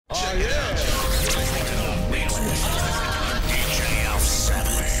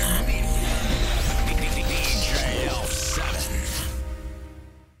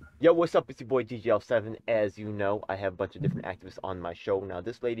Yo, what's up? It's your boy DGL7. As you know, I have a bunch of different activists on my show. Now,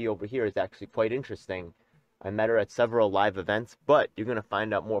 this lady over here is actually quite interesting. I met her at several live events, but you're going to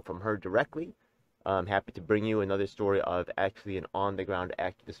find out more from her directly. I'm happy to bring you another story of actually an on-the-ground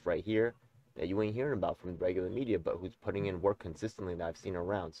activist right here that you ain't hearing about from the regular media, but who's putting in work consistently that I've seen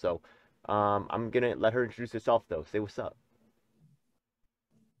around. So, I'm going to let her introduce herself, though. Say what's up.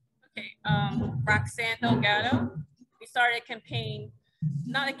 Okay, Roxanne Delgado. We started a campaign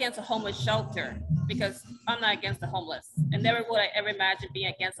not against a homeless shelter because I'm not against the homeless, and never would I ever imagine being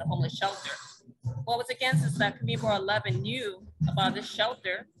against a homeless shelter. What was against is that Community Board 11 knew about this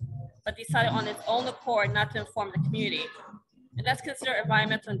shelter, but decided on its own accord not to inform the community. And that's considered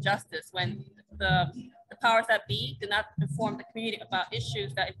environmental injustice when the powers that be do not inform the community about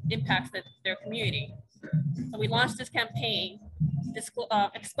issues that impacts their community. So we launched this campaign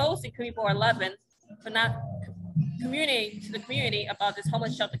exposing Community Board 11 for not communicating to the community about this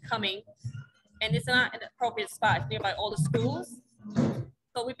homeless shelter coming, and it's not an appropriate spot. It's nearby all the schools.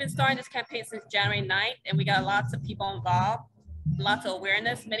 So we've been starting this campaign since January 9th, and we got lots of people involved, lots of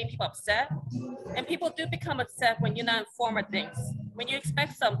awareness, many people upset. And people do become upset when you're not informed of things. When you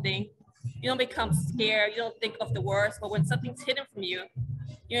expect something, you don't become scared, you don't think of the worst, but when something's hidden from you,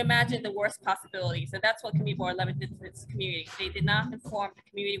 you imagine the worst possibilities. And that's what Community Board 11 did to its community. They did not inform the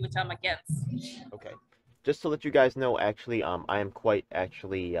community, which I'm against. Okay. Just to let you guys know, actually, I am quite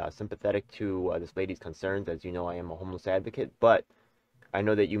sympathetic to this lady's concerns. As you know, I am a homeless advocate, but I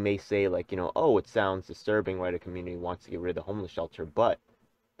know that you may say, like, oh, it sounds disturbing, right? A community wants to get rid of the homeless shelter, but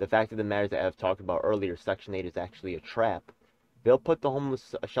the fact of the matter is that I've talked about earlier, Section 8 is actually a trap. They'll put the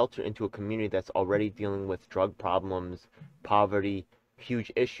homeless shelter into a community that's already dealing with drug problems, poverty,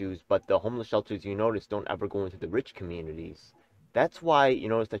 huge issues, but the homeless shelters, you notice, don't ever go into the rich communities. That's why you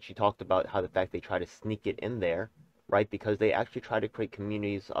notice that she talked about how the fact they try to sneak it in there, right? Because they actually try to create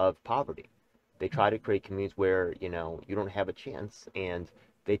communities of poverty. They try to create communities where, you don't have a chance, and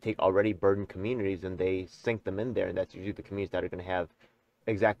they take already burdened communities and they sink them in there, and that's usually the communities that are going to have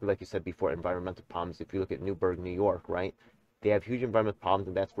exactly like you said before, environmental problems. If you look at Newburgh, New York, right? They have huge environmental problems,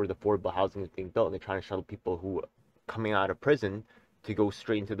 and that's where the affordable housing is being built. And they're trying to shuttle people who are coming out of prison to go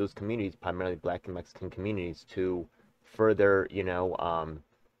straight into those communities, primarily Black and Mexican communities, to further,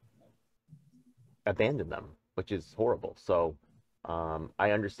 abandon them, which is horrible. So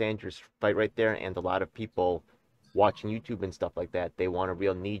I understand your fight right there, and a lot of people watching YouTube and stuff like that, they want a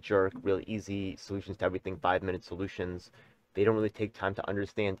real knee-jerk, real easy solutions to everything, 5-minute solutions. They don't really take time to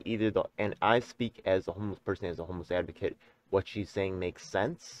understand either and I speak as a homeless person, as a homeless advocate, what she's saying makes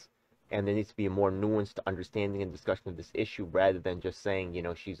sense, and there needs to be a more nuanced understanding and discussion of this issue rather than just saying,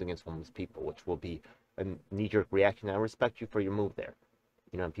 she's against homeless people, which will be a knee-jerk reaction. I respect you for your move there.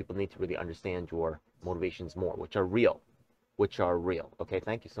 People need to really understand your motivations more, which are real, Okay,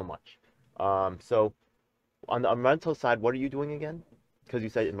 thank you so much. So on the environmental side, what are you doing again? Because you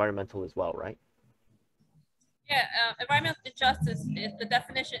said environmental as well, right? Yeah, environmental injustice, the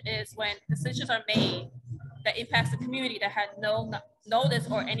definition is when decisions are made that impacts the community that had no notice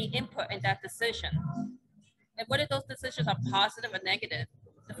or any input in that decision. And whether those decisions are positive or negative,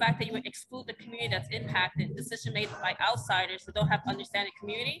 the fact that you would exclude the community that's impacted, decision made by outsiders who don't have understanding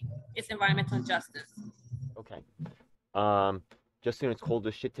community, is environmental injustice. Okay. Um, just so it's cold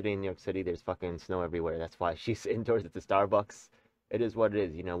as shit today in New York City. There's fucking snow everywhere. That's why she's indoors at the Starbucks. It is what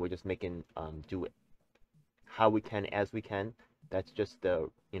it is. We're just making do it how we can as we can. That's just the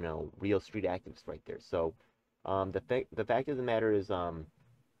real street activists right there. So the fact of the matter is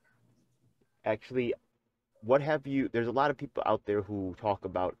actually what have you there's a lot of people out there who talk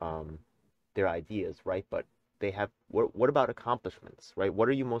about their ideas, right? But they have what about accomplishments, right? What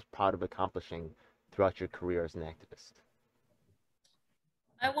are you most proud of accomplishing throughout your career as an activist?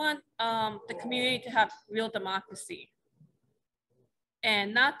 I want the community to have real democracy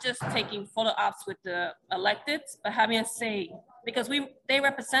and not just taking photo ops with the electeds, but having a say because they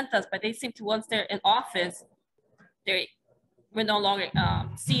represent us, but they seem to once they're in office, we're no longer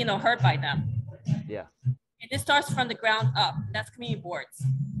seen or heard by them. Yeah. And this starts from the ground up. That's community boards.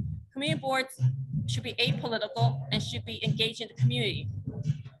 Community boards should be apolitical and should be engaged in the community.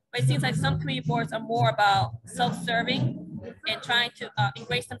 But it seems like some community boards are more about self-serving and trying to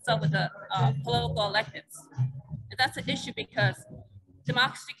embrace themselves with the political electeds. And that's an issue because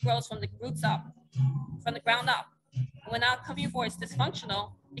democracy grows from the roots up, from the ground up. When our community board is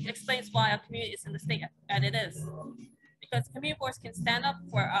dysfunctional, it explains why our community is in the state that it is. Because community boards can stand up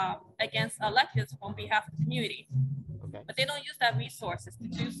for against electeds on behalf of the community, Okay. but they don't use that resources to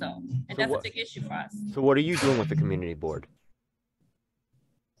do so, and So that's a what big issue for us. so what are you doing with the community board?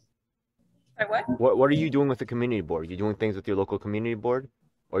 Or what? What are you doing with the community board? You doing things with your local community board?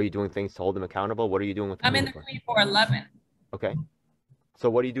 Or are you doing things to hold them accountable? What are you doing with I'm in community the board? community for 11. Okay. So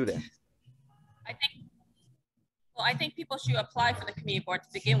what do you do there? I think, well, I think people should apply for the community board to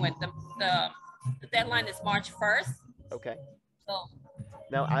begin with. The deadline is March 1st. Okay. So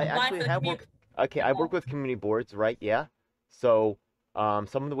Now I apply actually for the have community. worked. Okay, I work with community boards, right? Yeah. So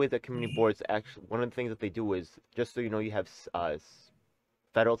some of the ways that community boards actually, one of the things that they do is, just so you know, you have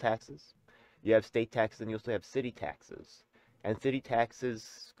federal taxes, you have state taxes, and you also have city taxes. And city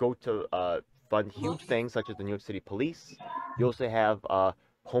taxes go to fund huge things such as the New York City Police. You also have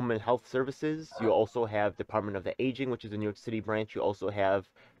Home and Health Services. You also have Department of the Aging, which is the New York City branch. You also have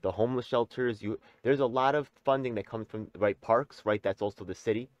the homeless shelters. There's a lot of funding that comes from, right, parks, right? That's also the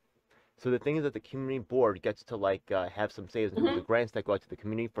city. So the thing is that the community board gets to like have some say in terms of grants that go out to the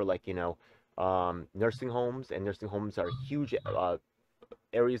community for, like, nursing homes, and nursing homes are huge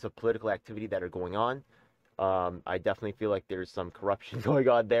areas of political activity that are going on. I definitely feel like there's some corruption going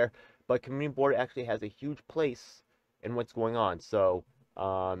on there, but community board actually has a huge place in what's going on. So,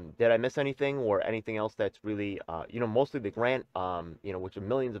 did I miss anything or anything else that's really, mostly the grant, which are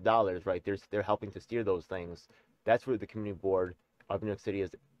millions of dollars, right? They're helping to steer those things. That's where the community board of New York City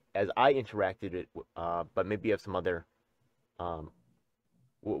is, as I interacted it. But maybe you have some other. Um,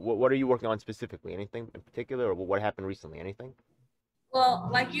 what are you working on specifically? Anything in particular, or what happened recently? Anything? Well,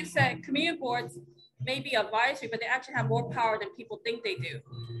 like you said, community boards may be advisory, but they actually have more power than people think they do.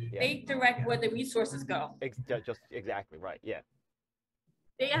 Yeah. They direct where the resources go. Just exactly right. Yeah.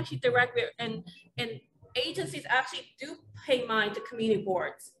 They actually direct where, and agencies actually do pay mind to community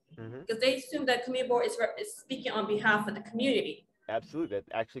boards because they assume that community board is speaking on behalf of the community. Absolutely. That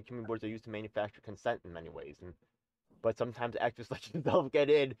actually community boards are used to manufacture consent in many ways, but sometimes actors let yourself get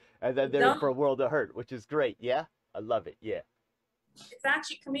in, and then they're in for a world of hurt, which is great. Yeah, I love it. Yeah. It's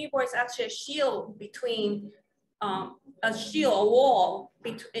actually community board is actually a shield between a wall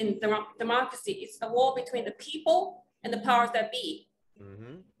between democracy. It's a wall between the people and the powers that be.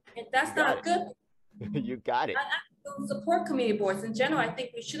 And that's not good. You got it. I don't support community boards. In general, I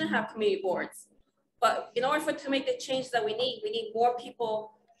think we shouldn't have community boards. But in order to make the change that we need more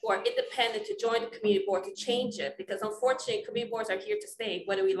people who are independent to join the community board to change it. Because unfortunately, community boards are here to stay,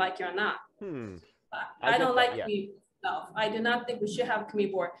 whether we like it or not. I don't like community stuff. I do not think we should have a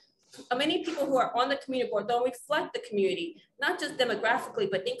community board. Many people who are on the community board don't reflect the community, not just demographically,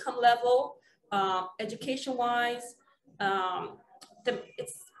 but income level, education-wise.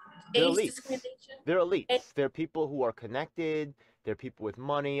 It's They're age elites. discrimination. They're elites. They're people who are connected. They're people with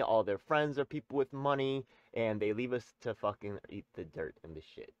money. All their friends are people with money, and they leave us to fucking eat the dirt and the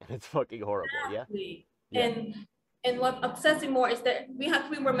shit. And it's fucking horrible. Exactly. Yeah. And what upsets me more is that we have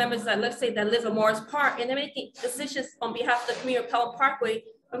community board members that, let's say, that live in Morris Park, and they're making decisions on behalf of the community of Pelham Parkway,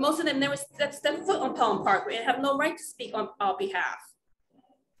 but most of them never step foot on Pelham Parkway and have no right to speak on our behalf.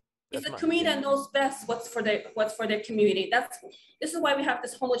 It's the community that knows best what's for their community. This is why we have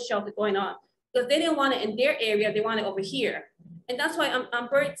this homeless shelter going on, because they didn't want it in their area, they want it over here. And that's why I'm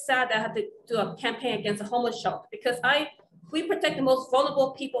very sad that I have to do a campaign against a homeless shelter, because we protect the most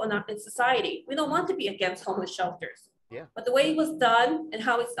vulnerable people in society. We don't want to be against homeless shelters. Yeah. But the way it was done and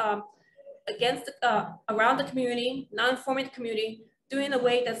how it's against around the community, not informing the community, doing a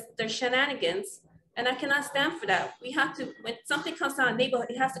way that's their shenanigans, and I cannot stand for that. We have to, when something comes to our neighborhood,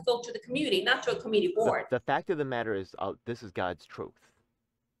 it has to go to the community, not to a community board. The fact of the matter is, this is God's truth.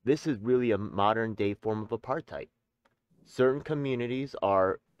 This is really a modern day form of apartheid. Certain communities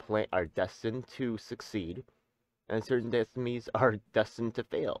are destined to succeed, and certain destinies are destined to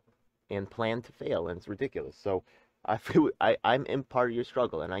fail and plan to fail, and it's ridiculous. So I feel I'm in part of your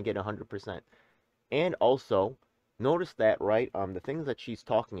struggle, and I get 100%. And also, notice that, right, the things that she's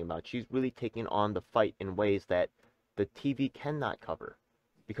talking about, she's really taking on the fight in ways that the TV cannot cover,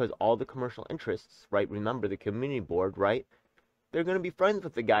 because all the commercial interests, right, remember the community board, right, they're going to be friends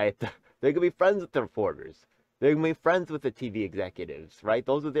with the guy they're going to be friends with the reporters. They're going to be friends with the TV executives, right?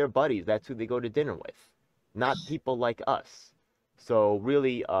 Those are their buddies. That's who they go to dinner with, not people like us. So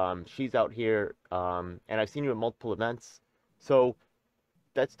really, she's out here, and I've seen you at multiple events. So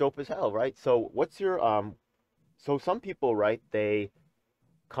that's dope as hell, right? So what's your, so some people, right, they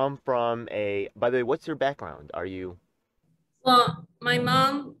come from by the way, what's your background? Are you? Well, my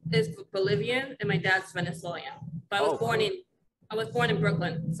mom is Bolivian and my dad's Venezuelan. But I was born in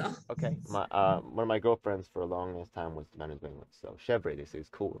Brooklyn, so. Okay, one of my girlfriends for a long time was Venezuelan. So chevre, they say, is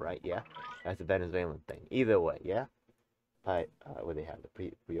cool, right? Yeah, that's a Venezuelan thing. Either way, yeah. What they have,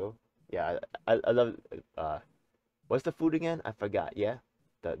 the Rio? Yeah, I love. What's the food again? I forgot. Yeah,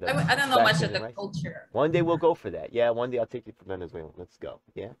 I don't know much of the culture. One day we'll go for that. Yeah, one day I'll take you for Venezuela. Let's go.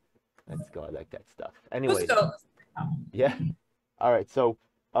 Yeah, let's go. I like that stuff. Anyways. Let's go. Yeah. All right. So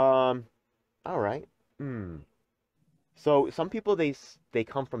Um, all right. Hmm. So some people they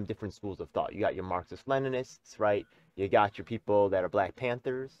come from different schools of thought. You got your Marxist Leninists, right? You got your people that are Black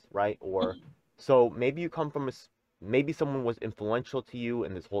Panthers, right? Or so maybe you come from maybe someone was influential to you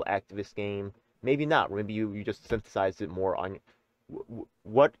in this whole activist game. Maybe not. Maybe you just synthesized it more on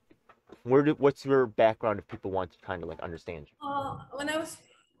what what's your background if people want to kind of like understand you? When I was,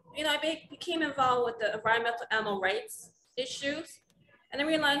 I became involved with the environmental animal rights issues, and I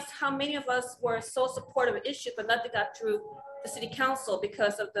realized how many of us were so supportive of issues, but nothing got through the city council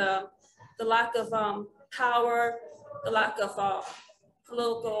because of the lack of power, the lack of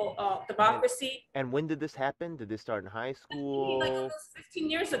political And democracy. and when did this happen? Did this start in high Like it school? was 15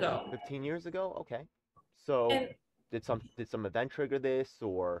 years ago, 15 years ago? Okay. So and did some event trigger this,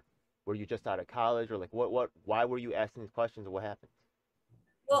 or were you just out of college, or like what why were you asking these questions, or what happened?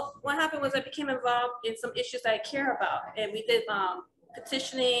 well, what happened was I became involved in some issues that I care about, and we did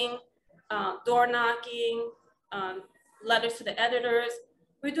petitioning, door knocking, um, letters to the editors.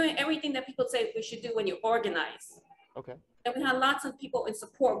 We're doing everything that people say we should do when you organize. Okay. And we had lots of people in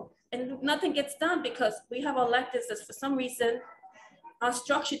support, and nothing gets done because we have electeds that for some reason our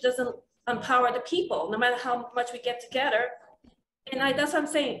structure doesn't empower the people, no matter how much we get together. And that's what I'm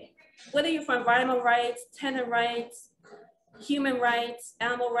saying. Whether you're for environmental rights, tenant rights, human rights,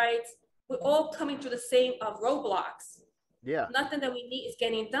 animal rights, we're all coming through the same roadblocks. Yeah, Nothing that we need is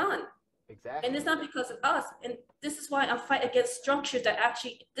getting done. And exactly. it's not because of us. And this is why I fight against structures that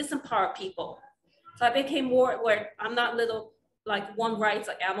actually disempower people. So I became more where I'm not little like one rights,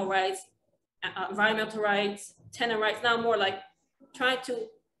 like animal rights, environmental rights, tenant rights. Now I'm more like trying to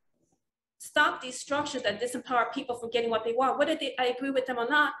stop these structures that disempower people from getting what they want. Whether I agree with them or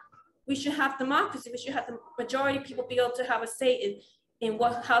not, we should have democracy. We should have the majority of people be able to have a say in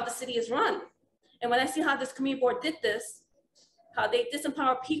how the city is run. And when I see how this community board did this, how they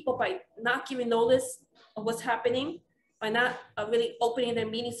disempower people by not giving notice of what's happening, by not really opening their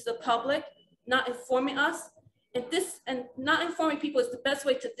meetings to the public, not informing us, and not informing people is the best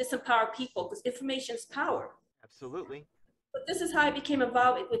way to disempower people because information is power. Absolutely. But this is how I became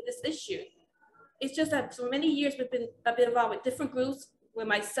involved with this issue. It's just that for many years I've been involved with different groups, with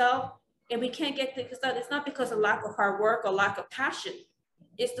myself, and we can't get things done. It's not because of lack of hard work or lack of passion.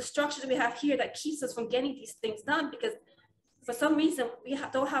 It's the structure that we have here that keeps us from getting these things done because for some reason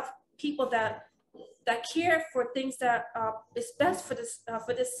don't have people that care for things that is best for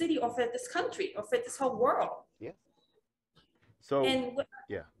this city or for this country or for this whole world. Yeah. So, And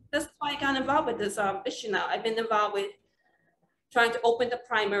yeah. that's why I got involved with this issue now. I've been involved with trying to open the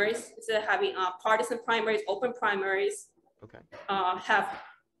primaries instead of having partisan primaries, open primaries, Okay. have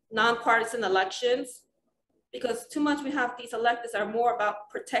nonpartisan elections, because too much we have these electeds are more about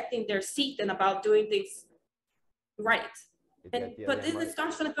protecting their seat than about doing things right. And Yeah, but yeah, right. it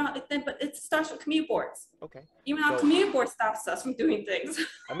starts from but it starts with community boards. Okay. Even our So community board stops us from doing things.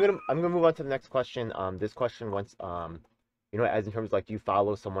 I'm gonna move on to the next question. This question wants as in terms of like, do you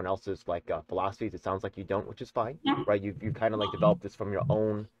follow someone else's like philosophies? It sounds like you don't, which is fine, Yeah. right? You kind of like developed this from your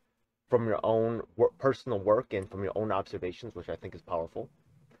own personal work and from your own observations, which I think is powerful.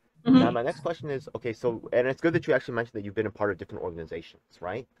 Now, Mm-hmm. my next question is, okay, so, and it's good that you actually mentioned that you've been a part of different organizations,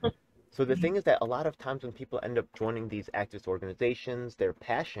 right? So the thing is that a lot of times when people end up joining these activist organizations, their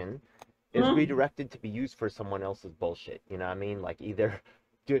passion is Mm-hmm. redirected to be used for someone else's bullshit. You know what I mean? Like either,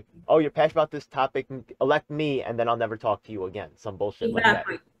 dude, oh, you're passionate about this topic, elect me, and then I'll never talk to you again. Some bullshit like that.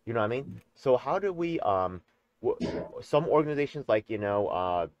 Exactly. You know what I mean? So how do we, some organizations like,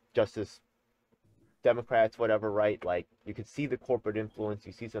 Justice Democrats, whatever, right? Like you could see the corporate influence.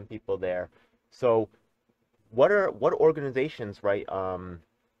 You see some people there. So what organizations, right,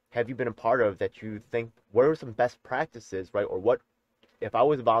 have you been a part of that you think, what are some best practices, right? Or what, if I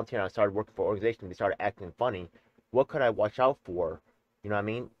was a volunteer and I started working for an organization and they started acting funny, what could I watch out for? You know what I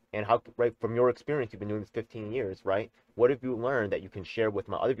mean? And how, right, from your experience, you've been doing this 15 years, right? What have you learned that you can share with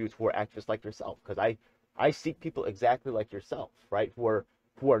my other viewers who are activists like yourself? Because I seek people exactly like yourself, right?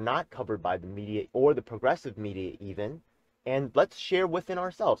 Who are not covered by the media or the progressive media even, and let's share within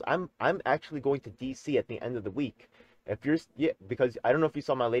ourselves. I'm actually going to DC at the end of the week. If you're, yeah, because I don't know if you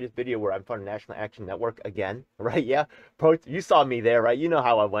saw my latest video where I'm from National Action Network again, right? Yeah, you saw me there, right? You know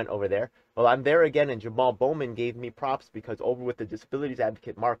how I went over there. Well, I'm there again, and Jamal Bowman gave me props because over with the disabilities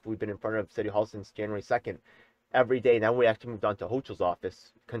advocate Mark, we've been in front of City Hall since January 2nd every day. Now we actually moved on to Hochel's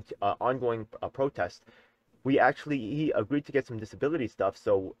office, ongoing protest. He agreed to get some disability stuff,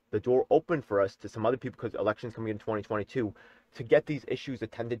 so the door opened for us to some other people because elections coming in 2022 to get these issues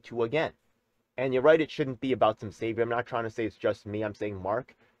attended to again. And you're right, it shouldn't be about some savior. I'm not trying to say it's just me. I'm saying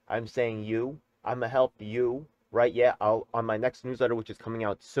Mark. I'm saying you. I'm gonna help you right? Yeah, I'll on my next newsletter, which is coming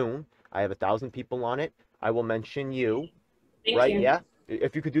out soon. I have 1,000 people on it. I will mention you, Thank right? you. Yeah.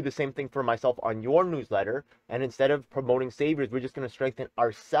 If you could do the same thing for myself on your newsletter, and instead of promoting saviors, we're just going to strengthen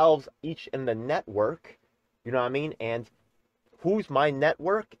ourselves each in the network. You know what I mean? And who's my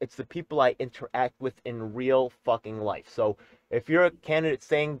network? It's the people I interact with in real fucking life. So if you're a candidate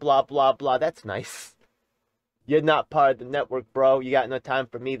saying blah, blah, blah, that's nice. You're not part of the network, bro. You got no time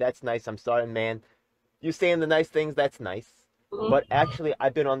for me. That's nice. I'm sorry, man. You saying the nice things, that's nice. But Mhm. actually,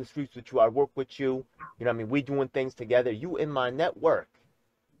 I've been on the streets with you. I work with you. You know what I mean? We doing things together. You in my network.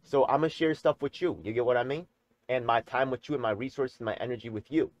 So I'm going to share stuff with you. You get what I mean? And my time with you and my resources and my energy with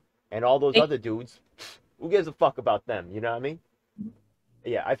you. And all those Thank- other dudes, who gives a fuck about them? You know what I mean?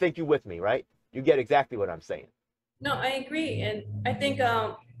 Yeah, I think you with me, right? You get exactly what I'm saying. No, I agree. And I think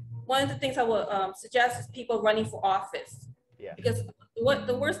one of the things I would suggest is people running for office. Yeah. Because what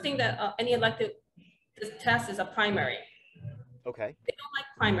the worst thing that any elected test is a primary. Okay. They don't like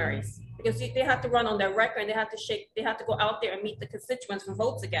primaries because they have to run on their record and they have to go out there and meet the constituents for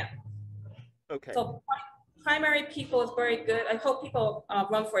votes again. Okay. So primary people is very good. I hope people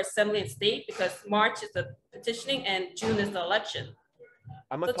run for assembly and state because March is the petitioning and June is the election.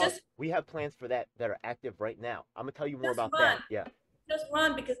 I'm gonna So talk. We have plans for that are active right now. I'm gonna tell you more just about run, that. Yeah. just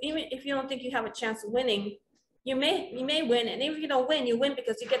run because even if you don't think you have a chance of winning, you may win. And if you don't win, you win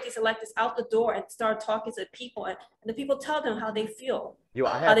because you get these electeds out the door and start talking to the people and the people tell them how they feel, Yo,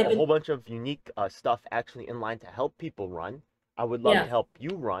 I how have they've a been, whole bunch of unique stuff actually in line to help people run. I would love to yeah. help you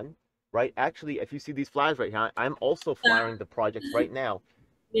run, right? Actually, if you see these flyers right here, I'm also flyering the projects right now.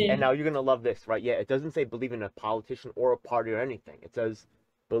 And Yeah. now you're gonna love this, right? Yeah, it doesn't say believe in a politician or a party or anything. It says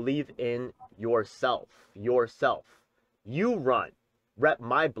believe in yourself. Yourself. You run. Rep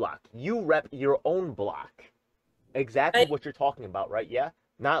my block. You rep your own block. Exactly I, what you're talking about, right? Yeah.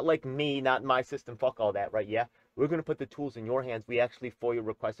 Not like me, not my system. Fuck all that, right? Yeah. We're gonna put the tools in your hands. We actually FOIA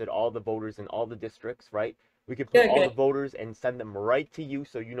requested all the voters in all the districts, right? We can put good, all the good. voters and send them right to you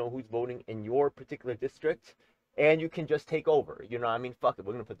so you know who's voting in your particular district. And you can just take over. You know what I mean? Fuck it.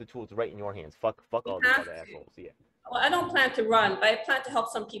 We're gonna put the tools right in your hands. Fuck You all these have other to. assholes. Yeah. Well, I don't plan to run, but I plan to help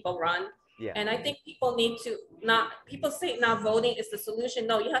some people run. Yeah. And I think people need to not, people say not voting is the solution.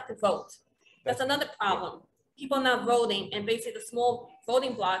 No, you have to vote. That's That's another yeah. problem. People not voting, and basically the small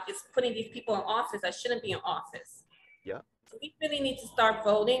voting block is putting these people in office that shouldn't be in office. Yeah. So we really need to start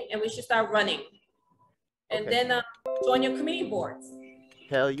voting and we should start running. And Okay. then join your community boards.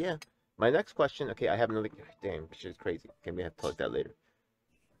 Hell yeah. My next question. Okay, I have another. Damn, shit is crazy. Okay, we have to talk that later.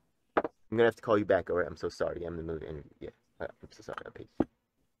 I'm gonna have to call you back. All right. I'm so sorry. I'm in the middle of the interview. Yeah. I'm so sorry. Peace.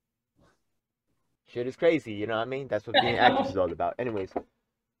 Shit is crazy. You know what I mean? That's what being an activist is all about. Anyways,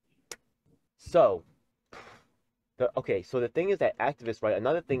 so so the thing is that activists, right?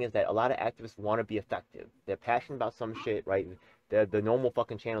 Another thing is that a lot of activists want to be effective. They're passionate about some shit, right? The normal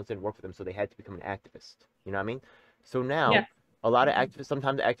fucking channels didn't work for them, so they had to become an activist. You know what I mean? So now Yeah. a lot of activists,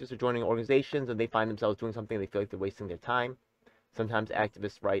 sometimes activists are joining organizations and they find themselves doing something they feel like they're wasting their time. Sometimes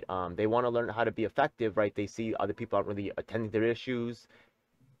activists, right? They want to learn how to be effective, right? They see other people aren't really attending their issues.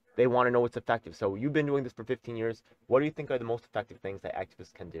 They want to know what's effective. So you've been doing this for 15 years. What do you think are the most effective things that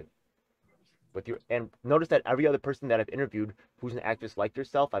activists can do? With you, and notice that every other person that I've interviewed who's an activist like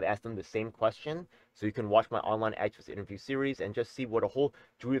yourself, I've asked them the same question. So you can watch my online activist interview series and just see what a whole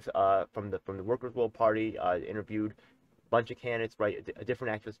Judith from the Workers' World Party interviewed a bunch of candidates, right? A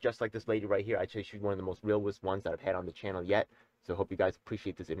different activist, just like this lady right here. I'd say she's one of the most realist ones that I've had on the channel yet. So I hope you guys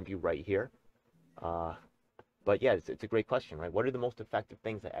appreciate this interview right here. Uh, but yeah, it's a great question, right? What are the most effective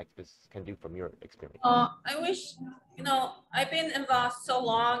things that activists can do from your experience? I wish, I've been involved so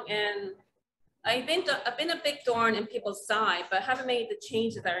long and I've been a big thorn in people's side, but haven't made the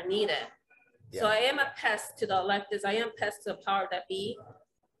changes that are needed. So Yeah. I am a pest to the electeds. I am a pest to the power that be.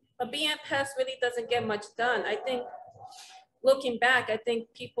 But being a pest really doesn't get much done. I think looking back, I think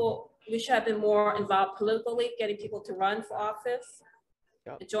we should have been more involved politically, getting people to run for office,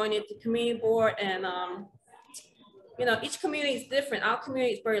 Yep. joining the community board, and each community is different. Our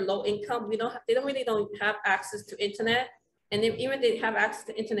community is very low income. They don't have access to internet, and even they have access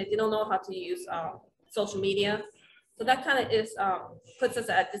to internet, they don't know how to use social media. So that kind of puts us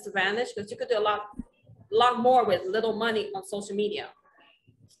at disadvantage because you could do a lot more with little money on social media.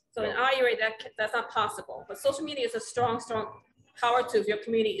 So in our area, that's not possible. But social media is a strong power tool if your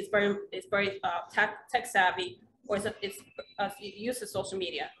community is very tech savvy, or it's uses social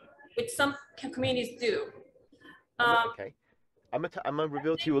media, which some communities do. Okay. I'm gonna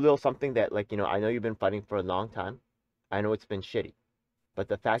reveal to you a little something that, like, I know you've been fighting for a long time. I know it's been shitty, but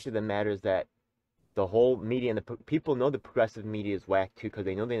the fact of the matter is that the whole media and the people know the progressive media is whack too because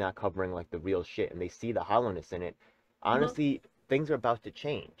they know they're not covering like the real shit and they see the hollowness in it. Mhm. Honestly, things are about to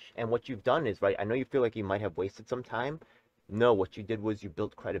change. And what you've done is, right, I know you feel like you might have wasted some time. No, what you did was you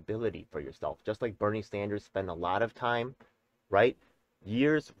built credibility for yourself. Just like Bernie Sanders spent a lot of time, right?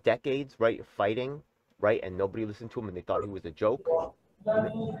 Years, decades, right, fighting, right? And nobody listened to him and they thought he was a joke. You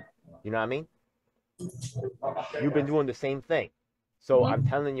know, you know what I mean? You've been doing the same thing. So I'm Mhm.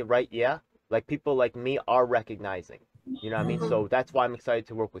 telling you, right? Yeah, like people like me are recognizing. You know what I mean? So that's why I'm excited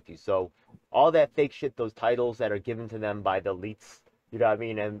to work with you. So all that fake shit, those titles that are given to them by the elites, you know what I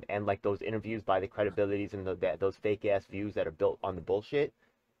mean? And like those interviews by the credibilities and those fake ass views that are built on the bullshit.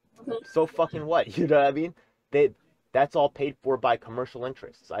 So fucking what? You know what I mean? They that's all paid for by commercial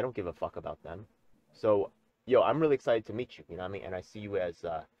interests. I don't give a fuck about them. So, yo, I'm really excited to meet you. You know what I mean? And I see you as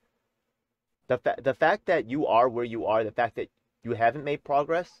the fact that you are where you are, the fact that you haven't made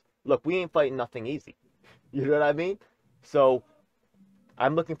progress, look, we ain't fighting nothing easy. You know what I mean? So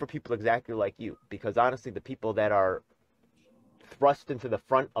I'm looking for people exactly like you because honestly, the people that are thrust into the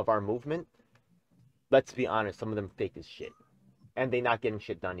front of our movement, let's be honest, some of them fake as shit. And they not getting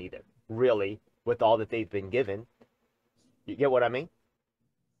shit done either. Really, with all that they've been given. You get what I mean?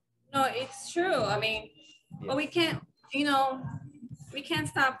 No, it's true. I mean, Yeah. but we can't, you know, we can't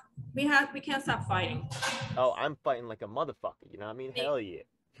stop. We can't stop fighting. Oh, I'm fighting like a motherfucker. You know what I mean? Hell yeah.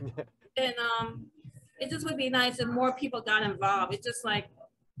 And it just would be nice if more people got involved. It's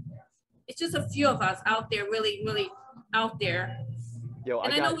just a few of us out there, really, really out there. Yo, I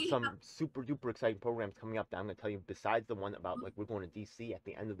And I know got we have some super duper exciting programs coming up that I'm gonna tell you besides the one about like we're going to DC at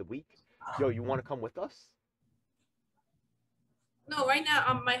the end of the week. Yo, you wanna come with us? no right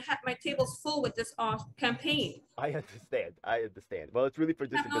now. My table's full with this campaign. I understand. I understand. Well, it's really for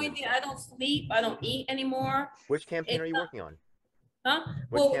I have no disability idea. stuff. I don't sleep. I don't eat anymore. Which campaign are It's you working on? huh?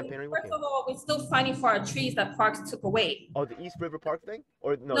 Which Well, campaign are you first working of on? all, we're still fighting for our trees that parks took away. Oh, the East River Park thing?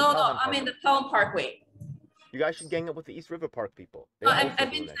 Or no, the No, no, Pelham I'm in Parkway. the Pelham Parkway. You guys should gang up with the East River Park people. They're also I've been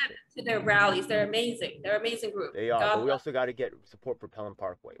doing that shit. to their rallies. They're amazing. They're an amazing group. They are, but God we bless. also got to get support for Pelham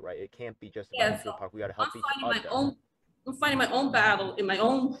Parkway, right? It can't be just about Yeah, East so River Park. We got to I'm help each fighting my other. own. I'm fighting my own battle in my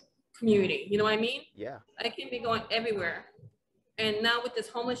own community. You know what I mean? Yeah, I can't be going everywhere. And now with this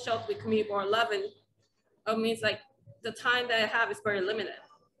homeless shelter with Community Board 11, it means like the time that I have is very limited.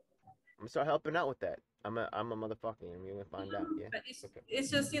 I'm gonna start helping out with that. I'm a motherfucker, and we're gonna find out. Yeah, But it's okay. it's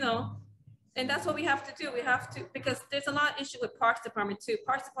just, and that's what we have to do. We have to, because there's a lot of issue with Parks Department too.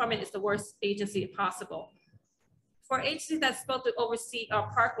 Parks Department is the worst agency possible. For agencies that's supposed to oversee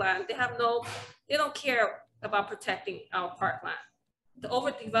our parkland, they don't care about protecting our parkland. The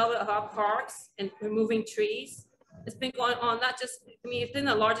overdevelopment of our parks and removing trees, it's been going on not just, I mean, it's been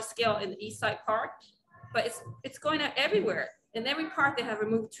a larger scale in the East Side Park, but it's going on everywhere. In every park, they have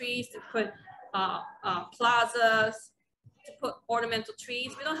removed trees to put plazas, to put ornamental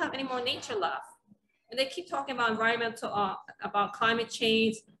trees. We don't have any more nature left. And they keep talking about about climate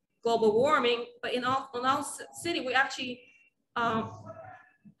change, global warming, but in our city, we actually um,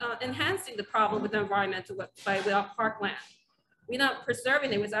 enhancing the problem with the environmental by with our parkland. We're not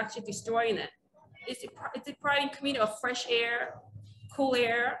preserving it, we're actually destroying it. It's depriving community of fresh air, cool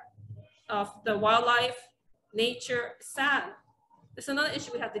air, of the wildlife, nature. It's sad. There's another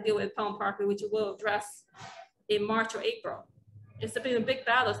issue we have to deal with Pelham Parkway, which we will address in March or April. It's been a big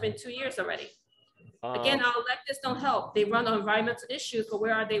battle. It's been 2 years already. Again, Um, our electeds don't help. They run on environmental issues, but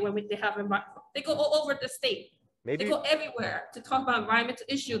where are they when they have they go all over the state. They maybe go everywhere to talk about environmental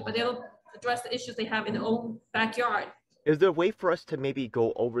issues, but they don't address the issues they have in their own backyard. is there a way for us to maybe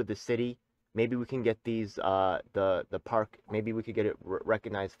go over the city? Maybe we can get these the park. Maybe we could get it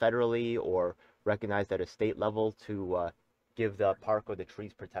recognized federally or recognized at a state level to give the park or the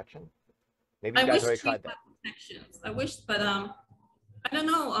trees protection. Maybe you I guys wish already trees tried had that. protections. I wish, but I don't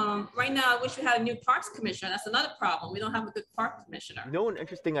know. Right now, I wish we had a new parks commissioner. That's another problem. We don't have a good park commissioner. You know, an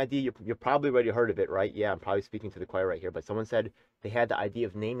interesting idea. You probably already heard of it, right? Yeah, I'm probably speaking to the choir right here, but someone said they had the idea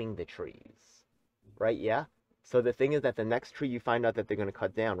of naming the trees, right? Yeah. So the thing is that the next tree you find out that they're gonna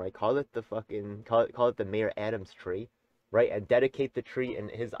cut down, right? Call it the Mayor Adams tree, right? And dedicate the tree in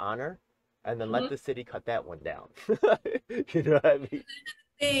his honor, and then let Mhm. the city cut that one down. You know what I mean?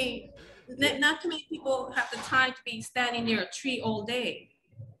 They, Yeah, not too many people have the time to be standing near a tree all day.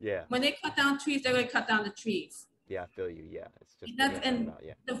 yeah, When they cut down trees, they're going to cut down the trees. yeah. I feel you. Yeah, it's just they That's gotta cut it and out.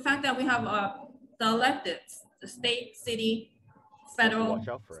 Yeah, the fact that we have the electeds, the state, city, supposed to federal, watch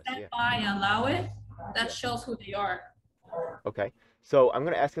out for us. stand Yeah, by and allow it. That yeah. shows who they are. Okay. So I'm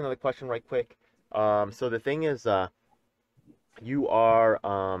gonna ask another question right quick. So the thing is, you are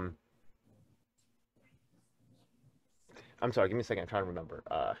I'm sorry, give me a second. I'm trying to remember.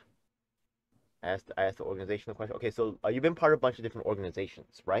 I asked the organizational question. Okay, so you've been part of a bunch of different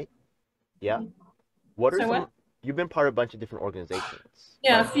organizations, right? Yeah. What are So some? what? You've been part of a bunch of different organizations,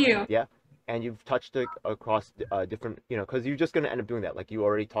 Yeah, a right? few. Yeah. And you've touched it across different, because you're just going to end up doing that. Like you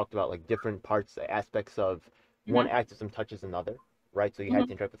already talked about, like different parts, aspects of one Hmm. activism touches another, right? So you had to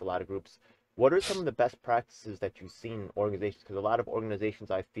Hmm. interact with a lot of groups. What are some of the best practices that you've seen in organizations? Because a lot of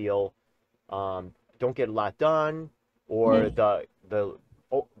organizations, I feel, don't get a lot done, or Hmm.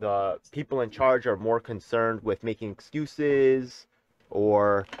 the people in charge are more concerned with making excuses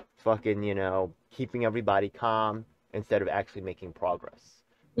or fucking, keeping everybody calm instead of actually making progress.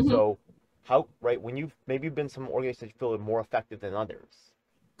 Hmm. So how, right, when you've maybe been some organizations that you feel are more effective than others,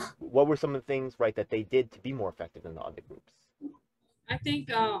 what were some of the things, right, that they did to be more effective than the other groups? I think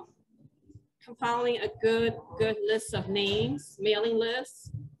compiling a good list of names, mailing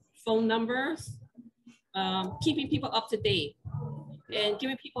lists, phone numbers, keeping people up to date, Yeah. and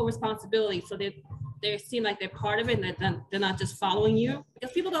giving people responsibility so they seem like they're part of it and they're not just following you.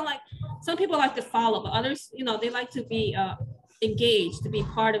 Because people don't like, some people like to follow, but others, they like to be engaged, to be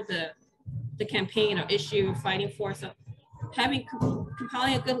part of the campaign or issue fighting for. So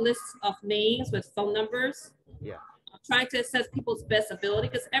compiling a good list of names with phone numbers, Yeah. trying to assess people's best ability,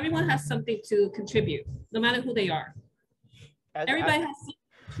 because everyone has something to contribute, no matter who they are. As a, Everybody has something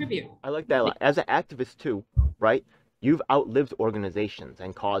to contribute. I like that a lot. As an activist too, right? You've outlived organizations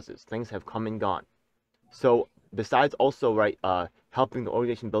and causes. Things have come and gone. So besides also, right, helping the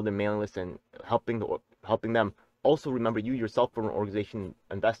organization build their mailing list and helping them, also remember you yourself for an organization,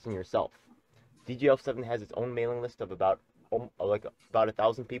 invest in yourself. DGL7 has its own mailing list of about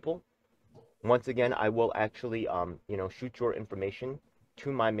 1,000 people. Once again, I will actually shoot your information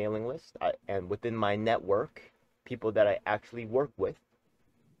to my mailing list, and within my network, people that I actually work with,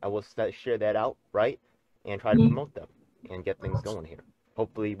 I will share that out, right, and try to Mhm. promote them and get things going here.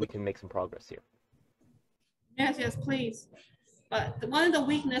 Hopefully, we can make some progress here. Yes, yes, please. But one of the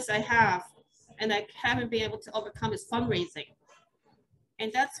weakness I have, and I haven't been able to overcome, is fundraising.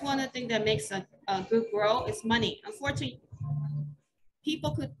 And that's one of the things that makes a group grow is money. Unfortunately,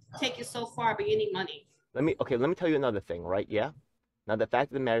 people could take you so far, but you need money. Let me tell you another thing, right? Yeah. Now the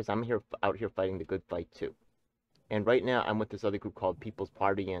fact of the matter is, I'm here out here fighting the good fight too. And right now, I'm with this other group called People's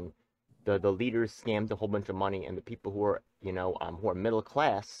Party, and the leaders scammed a whole bunch of money, and the people who are who are middle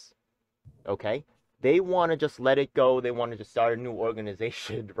class, okay, they want to just let it go. They want to just start a new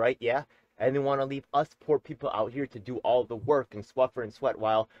organization, right? Yeah. And they want to leave us poor people out here to do all the work and suffer and sweat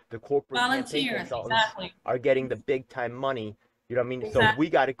while the corporate campaign Volunteers, consultants exactly. are getting the big time money. You know what I mean? So Exactly. we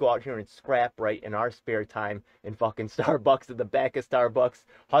got to go out here and scrap, right, in our spare time in fucking Starbucks, at the back of Starbucks,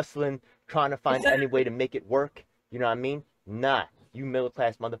 hustling, trying to find any way Exactly. to make it work. You know what I mean? Nah, you middle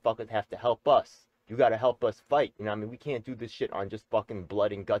class motherfuckers have to help us. You got to help us fight. You know what I mean? We can't do this shit on just fucking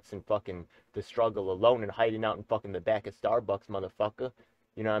blood and guts and fucking the struggle alone and hiding out in fucking the back of Starbucks, motherfucker.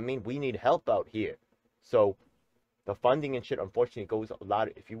 You know what I mean? We need help out here. So the funding and shit, unfortunately, goes a lot.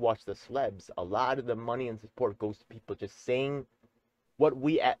 If you watch the celebs, a lot of the money and support goes to people just saying what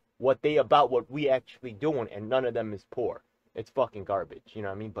we actually doing, and none of them is poor. It's fucking garbage. You know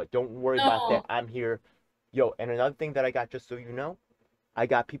what I mean? But don't worry about that. No. I'm here, yo. And another thing that I got, just so you know, I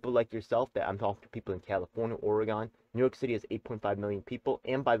got people like yourself that I'm talking to people in California, Oregon. New York City has 8.5 million people.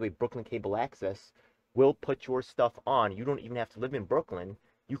 And by the way, Brooklyn Cable Access will put your stuff on. You don't even have to live in Brooklyn.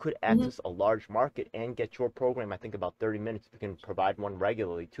 You could Mhm. access a large market and get your program, I think, about 30 minutes if you can provide one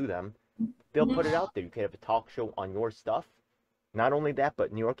regularly to them. They'll put it Mhm. out there. You could have a talk show on your stuff. Not only that,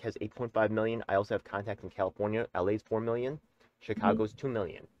 but New York has 8.5 million. I also have contacts in California. LA's 4 million. Mhm. Chicago's 2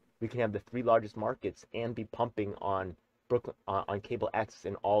 million. We can have the three largest markets and be pumping on Brooklyn on cable access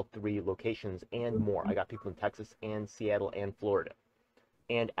in all three locations and more. I got people in Texas and Seattle and Florida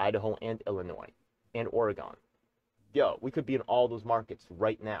and Idaho and Illinois and Oregon. Yo, we could be in all those markets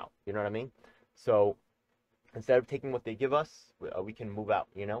right now. You know what I mean? So instead of taking what they give us, we can move out.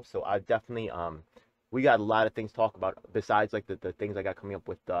 So I definitely we got a lot of things to talk about besides like the things I got coming up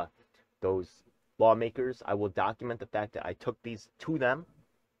with those lawmakers. I will document the fact that I took these to them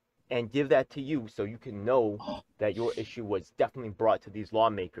and give that to you so you can know that your issue was definitely brought to these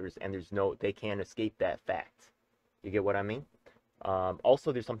lawmakers, and they can't escape that fact. You get what I mean?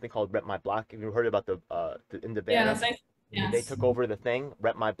 Also, there's something called Rep My Block. Have you heard about in Nevada? Yes, They yes. took over the thing.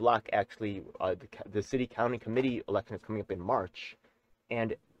 Rep My Block actually, the city county committee election is coming up in March,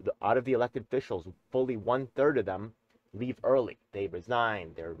 and out of the elected officials, fully 1/3 of them leave early. They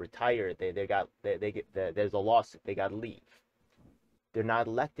resign. They're retired. There's a lawsuit. They got to leave. They're not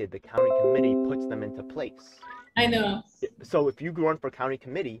elected. The county committee puts them into place. I know. So if you run for county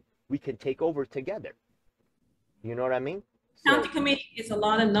committee, we can take over together. You know what I mean? So County committee is a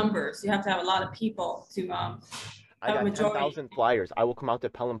lot of numbers. You have to have a lot of people to I have a got majority. 10,000 flyers. I will come out to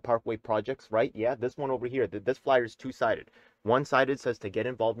Pelham Parkway projects, right? Yeah, this one over here. This flyer is two-sided. One-sided says to get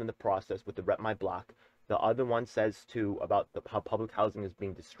involved in the process with the Rep My Block. The other one says to about how public housing is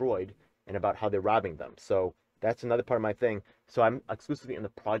being destroyed and about how they're robbing them. So that's another part of my thing. So I'm exclusively in the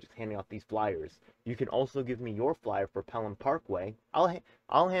project handing out these flyers. You can also give me your flyer for Pelham Parkway.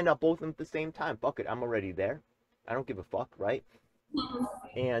 I'll hand out both of them at the same time. Fuck it, I'm already there. I don't give a fuck, right?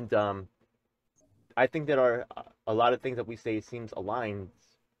 And I think that a lot of things that we say seems aligned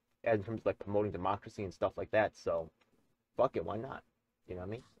in terms of like promoting democracy and stuff like that. So fuck it, why not? You know what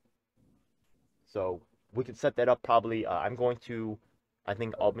I mean? So we could set that up probably. I'm going to, I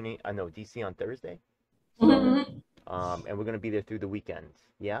think Albany, I know DC on Thursday. So Mhm. and we're gonna be there through the weekend.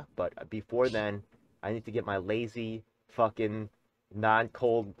 Yeah, but before then, I need to get my lazy fucking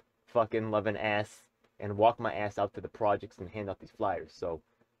non-cold fucking loving ass and walk my ass out to the projects and hand out these flyers. So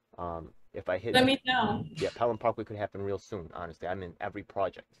if I hit Let me know. yeah, Pelham Parkway could happen real soon, honestly. I'm in every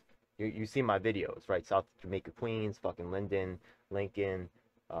project. You see my videos, right? South Jamaica, Queens, fucking Linden, Lincoln,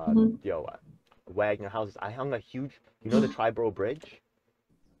 Mhm. yo, Wagner houses. I hung a huge, you know the Triborough Bridge?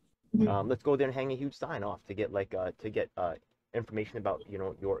 Mhm. Let's go there and hang a huge sign off to get information about, you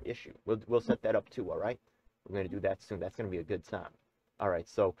know, your issue. We'll set that up too, all right? We're gonna do that soon. That's gonna be a good time. All right,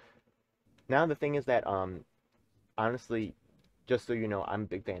 so now the thing is that honestly, just so you know, I'm a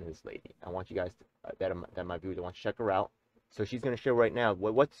big fan of this lady. I want you guys that my viewers, I want you to check her out. So she's gonna share right now.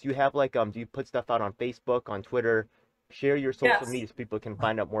 What's you have like do you put stuff out on Facebook, on Twitter? Share your social Yes. media so people can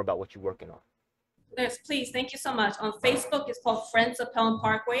find out more about what you're working on. Yes, please. Thank you so much. On Facebook, it's called Friends of Pelham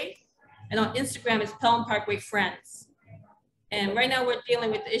Parkway. And on Instagram, it's Pelham Parkway Friends. And Okay. right now, we're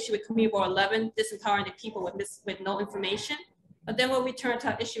dealing with the issue with Community Board 11, disempowering the people with no information. But then we'll return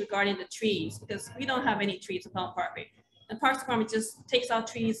to our issue regarding the trees, because we don't have any trees in Pelham Parkway. The Parks Department just takes out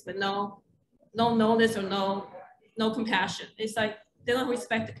trees with no notice or no compassion. It's like they don't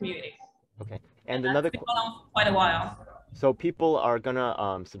respect the community. Okay. And And that's another been going on for quite a while. so people are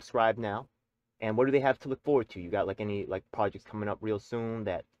gonna subscribe now. And what do they have to look forward to? You got like any like projects coming up real soon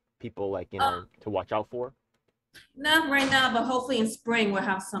that people like, you know, to watch out for? Not right now, but hopefully in spring we'll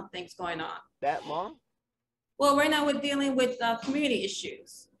have some things going on. That long? Well, right now we're dealing with community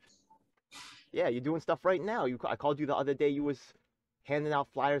issues. Yeah, you're doing stuff right now. I called you the other day. You was handing out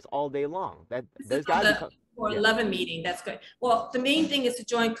flyers all day long. This is There's on got to be the for yeah, 11 meeting. That's good. Well, the main thing is to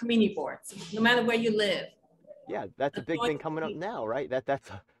join community boards, no matter where you live. yeah. That's a big Join thing coming up now, right? That's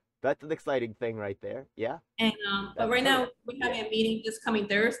an exciting thing right there. Yeah, and but that's right now current. we're Yeah. having a meeting this coming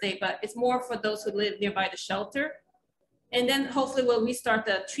Thursday, but it's more for those who live nearby the shelter. And then hopefully we'll restart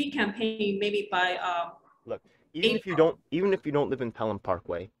the tree campaign maybe by Look, April. even if you don't live in Pelham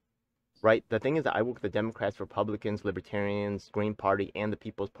Parkway, right? The thing is that I work with the Democrats, Republicans, Libertarians, Green Party, and the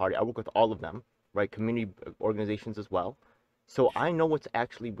People's Party. I work with all of them, right? Community organizations as well. So I know what's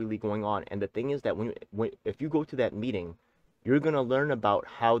actually really going on. And the thing is that if you go to that meeting, you're going to learn about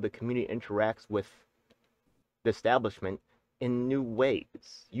how the community interacts with the establishment in new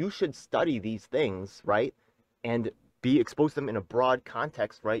ways. You should study these things, right? And be exposed to them in a broad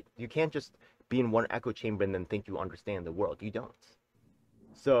context, right? You can't just be in one echo chamber and then think you understand the world. You don't.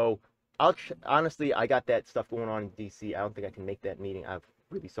 So honestly, I got that stuff going on in DC. I don't think I can make that meeting. I'm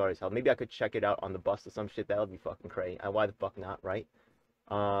really sorry as hell. Maybe I could check it out on the bus or some shit. That would be fucking crazy. Why the fuck not, right?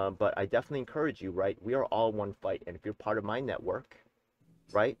 But I definitely encourage you, right? We are all one fight, and if you're part of my network,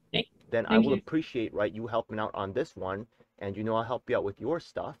 right, Thank, then I thank will you. appreciate, right, you helping out on this one, and you know I'll help you out with your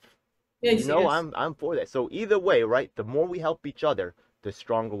stuff. You Yes, know yes. I'm for that. So either way, right, the more we help each other, the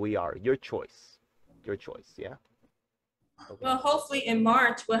stronger we are. Your choice. Your choice, yeah? Okay. Well, hopefully in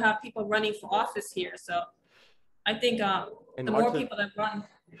March we'll have people running for office here. So I think In the March, more people that run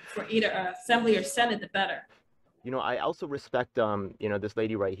for either assembly or senate, the better. you know, I also respect, you know, this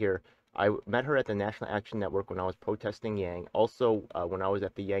lady right here. I met her at the National Action Network when I was protesting Yang. Also, when I was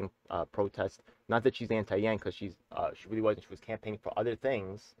at the Yang protest, not that she's anti-Yang, because she really wasn't. She was campaigning for other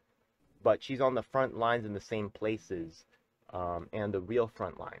things, but she's on the front lines in the same places, and the real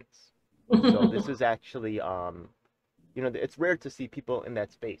front lines. So this is actually, you know, it's rare to see people in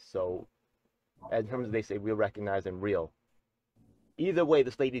that space. So, in terms of they say real, recognize, and real. Either way,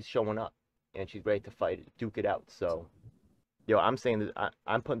 this lady's showing up, and she's ready to fight it, duke it out. So. Yo, I'm saying that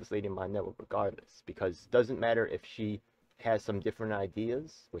I'm putting this lady in my network regardless, because it doesn't matter if she has some different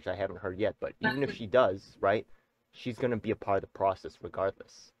ideas, which I haven't heard yet, but even if she does, right, she's going to be a part of the process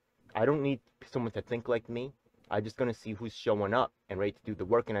regardless. I don't need someone to think like me. I'm just going to see who's showing up and ready to do the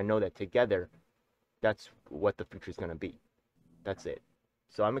work, and I know that together, that's what the future is going to be. That's it.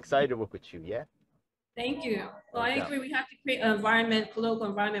 So I'm excited to work with you, yeah? Thank you. Well, No I doubt. agree. We have to create an environment, political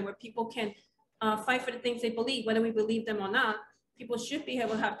environment where people can fight for the things they believe, whether we believe them or not. People should be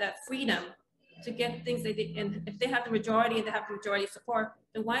able to have that freedom to get things that they, and if they have the majority and they have the majority support,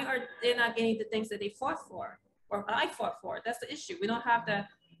 then why are they not getting the things that they fought for or I fought for? That's the issue. We don't have the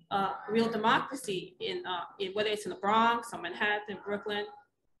real democracy in whether it's in the Bronx or Manhattan, Brooklyn.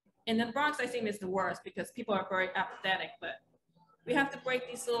 And the Bronx, I think, is the worst because people are very apathetic, but we have to break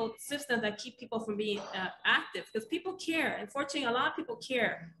these little systems that keep people from being active because people care. Unfortunately, a lot of people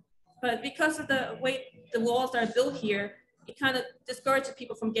care, but because of the way the walls are built here, it kind of discourages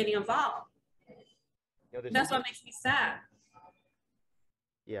people from getting involved. You know, That's what makes me sad.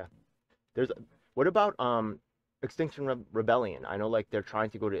 yeah. There's what about Extinction Rebellion? I know like they're trying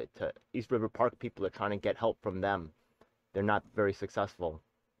to go to East River Park. People are trying to get help from them. They're not very successful.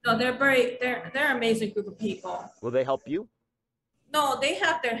 No, they're an amazing group of people. Will they help you? No, they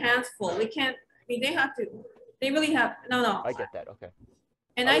have their hands full. We can't. I mean, they have to. They really have. No. I get that. Okay.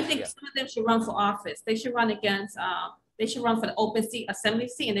 And I think some of them should run for office. They should run against. They should run for the open seat, assembly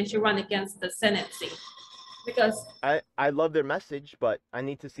seat, and they should run against the Senate seat. Because I love their message, but I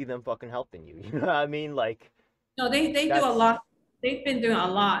need to see them fucking helping you. You know what I mean? Like no, they do a lot. They've been doing a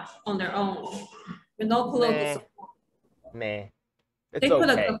lot on their own with no political support. Meh. It's They put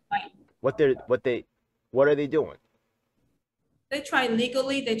a okay. good fight. What are they doing? They tried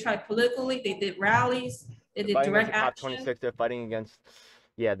legally. They tried politically. They did rallies. They did Fighting direct against the Top action. 26. They're fighting against,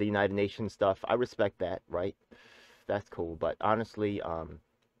 yeah, the United Nations stuff. I respect that, right? That's cool. But honestly,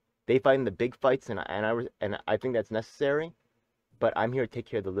 they fight in the big fights, and I think that's necessary. But I'm here to take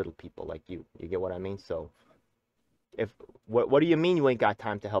care of the little people like you. You get what I mean? So, what do you mean you ain't got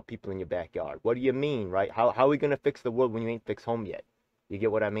time to help people in your backyard? What do you mean, right? How are we gonna fix the world when you ain't fixed home yet? You get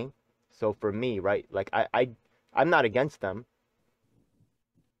what I mean? So for me, right, like I'm not against them,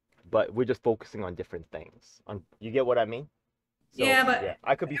 but we're just focusing on different things. You get what I mean? So, Yeah, but yeah,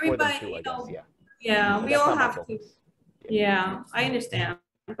 I could be for them too, I guess. Yeah. Yeah, But we that's all not my have to. focus. Yeah, I understand,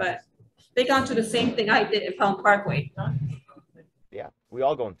 but they gone through the same thing I did in Pelham Parkway. Yeah, we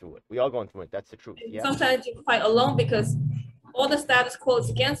all going through it. We all going through it. That's the truth. Yeah. Sometimes you fight alone because all the status quo is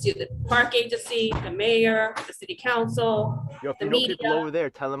against you. The park agency, the mayor, the city council, Yo, if the you know media. people over there,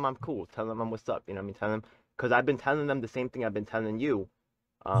 tell them I'm cool. Tell them I'm what's up. You know what I mean? Tell them, because I've been telling them the same thing I've been telling you.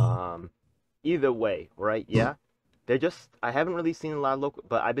 Either way, right? Yeah. I haven't really seen a lot of local,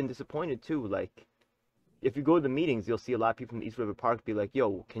 but I've been disappointed too. Like, if you go to the meetings, you'll see a lot of people from East River Park be like,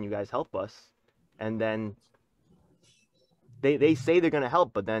 yo, can you guys help us? And then they say they're going to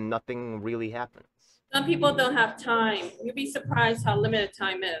help, but then nothing really happens. Some people don't have time. You'd be surprised how limited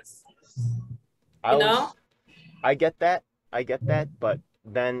time is. I get that. But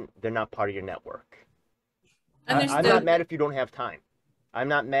then they're not part of your network. I'm not mad if you don't have time. I'm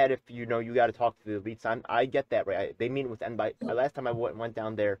not mad if you got to talk to the elites. I get that, right? They meet with last time I went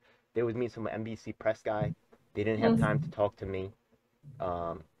down there, they was meeting some NBC press guy. They didn't have time to talk to me.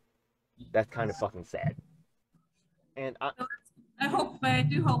 That's kind of fucking sad. And I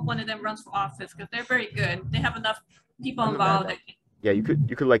do hope one of them runs for office because they're very good. They have enough people involved. Yeah, you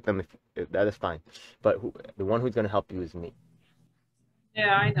could like them if that is fine. But the one who's gonna help you is me.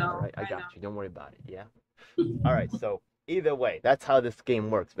 Yeah, I know. All right, I got you. Don't worry about it. Yeah. All right. So either way, that's how this game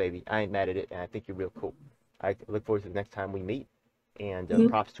works, baby. I ain't mad at it, and I think you're real cool. I look forward to the next time we meet. And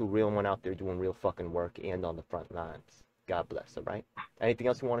props to a real one out there doing real fucking work and on the front lines. God bless. All right. Anything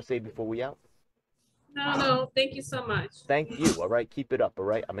else you want to say before we out? No. Thank you so much. Thank you. All right. Keep it up. All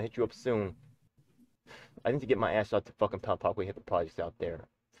right. I'm gonna hit you up soon. I need to get my ass out to fucking Pelham Parkway, hit the projects out there.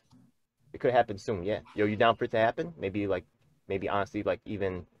 It could happen soon. Yeah. Yo, you down for it to happen? Maybe honestly, like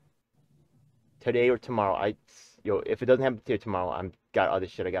even today or tomorrow. If it doesn't happen today or tomorrow, I'm got other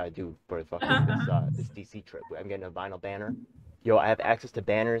shit I gotta do for fucking this DC trip. I'm getting a vinyl banner. Yo, I have access to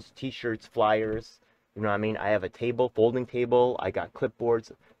banners, T-shirts, flyers. You know what I mean? I have a table, folding table. I got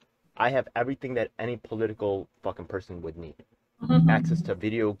clipboards. I have everything that any political fucking person would need. Access to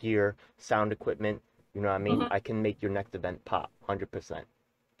video gear, sound equipment. You know what I mean? I can make your next event pop, 100%.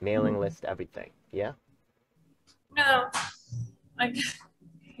 Mailing list, everything. Yeah? No.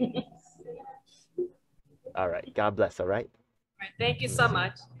 All right. God bless, all right? Thank you so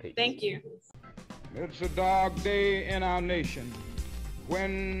much. Peace. Thank you. It's a dark day in our nation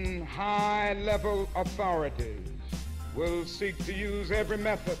when high-level authorities will seek to use every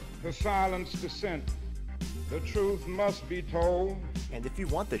method to silence dissent. The truth must be told. And if you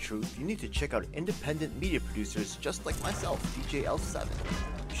want the truth, you need to check out independent media producers just like myself, DJ L7.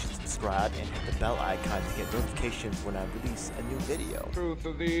 You should subscribe and hit the bell icon to get notifications when I release a new video. Truth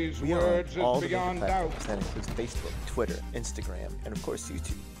of these We are words on all is the major beyond doubt. platforms. That includes Facebook, Twitter, Instagram, and of course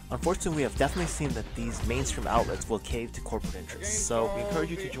YouTube. Unfortunately, we have definitely seen that these mainstream outlets will cave to corporate interests, so we encourage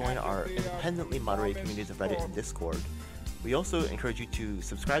you to join our independently moderated communities of Reddit and Discord. We also encourage you to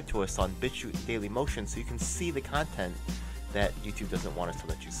subscribe to us on BitChute and Daily Motion so you can see the content that YouTube doesn't want us to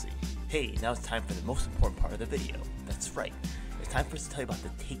let you see. Hey, now it's time for the most important part of the video. That's right. It's time for us to tell you about the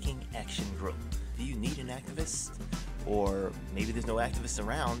Taking Action Group. Do you need an activist? Or maybe there's no activists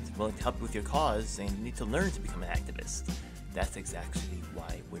around willing to help you with your cause and you need to learn to become an activist. That's exactly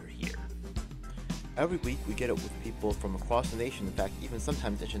why we're here. Every week we get up with people from across the nation, in fact even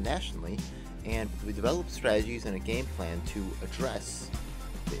sometimes internationally, and we develop strategies and a game plan to address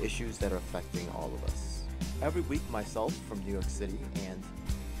the issues that are affecting all of us. Every week myself from New York City and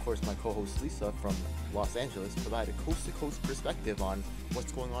of course my co-host Lisa from Los Angeles provide a coast-to-coast perspective on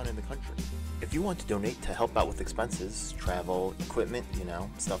what's going on in the country. If you want to donate to help out with expenses, travel, equipment,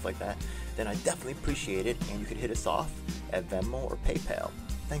 stuff like that, then I definitely appreciate it, and you can hit us off at Venmo or PayPal.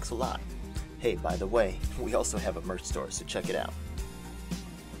 Thanks a lot. Hey, by the way, we also have a merch store, so check it out.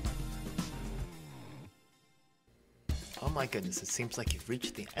 Oh my goodness, it seems like you've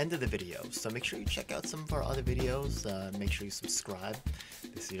reached the end of the video, so make sure you check out some of our other videos, make sure you subscribe.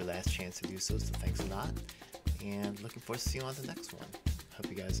 This is your last chance to do so thanks a lot, and looking forward to seeing you on the next one. Hope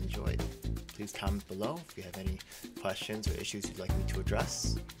you guys enjoyed. Please comment below if you have any questions or issues you'd like me to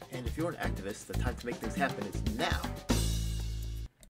address. And if you're an activist, the time to make things happen is now.